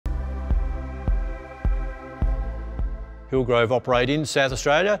Hillgrove operate in South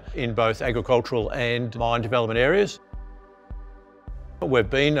Australia in both agricultural and mine development areas. We've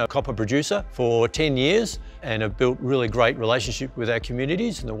been a copper producer for 10 years and have built really great relationship with our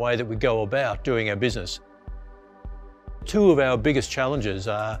communities and the way that we go about doing our business. Two of our biggest challenges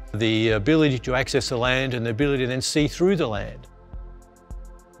are the ability to access the land and the ability to then see through the land.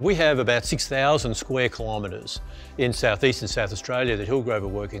 We have about 6,000 square kilometres in southeast and South Australia that Hillgrove are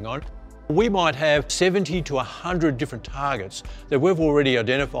working on. We might have 70 to 100 different targets that we've already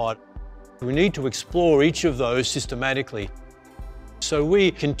identified. We need to explore each of those systematically. So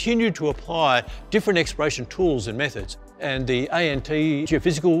we continue to apply different exploration tools and methods. And the ANT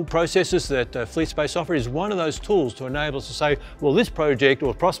geophysical processes that FleetSpace offer is one of those tools to enable us to say, well, this project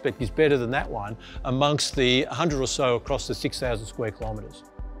or prospect is better than that one amongst the 100 or so across the 6,000 square kilometres.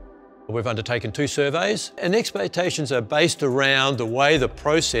 We've undertaken 2 surveys, and the expectations are based around the way the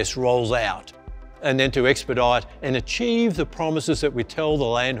process rolls out, and then to expedite and achieve the promises that we tell the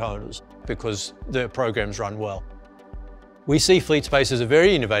landowners because the programs run well. We see FleetSpace as a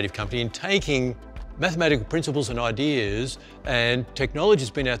very innovative company in taking mathematical principles and ideas and technology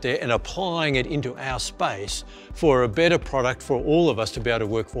has been out there and applying it into our space for a better product for all of us to be able to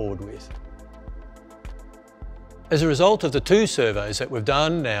work forward with. As a result of the 2 surveys that we've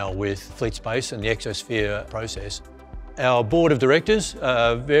done now with FleetSpace and the ExoSphere process, our board of directors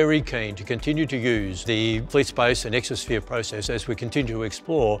are very keen to continue to use the FleetSpace and ExoSphere process as we continue to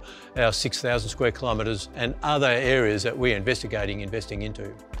explore our 6,000 square kilometres and other areas that we're investing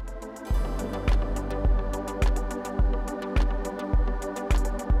into.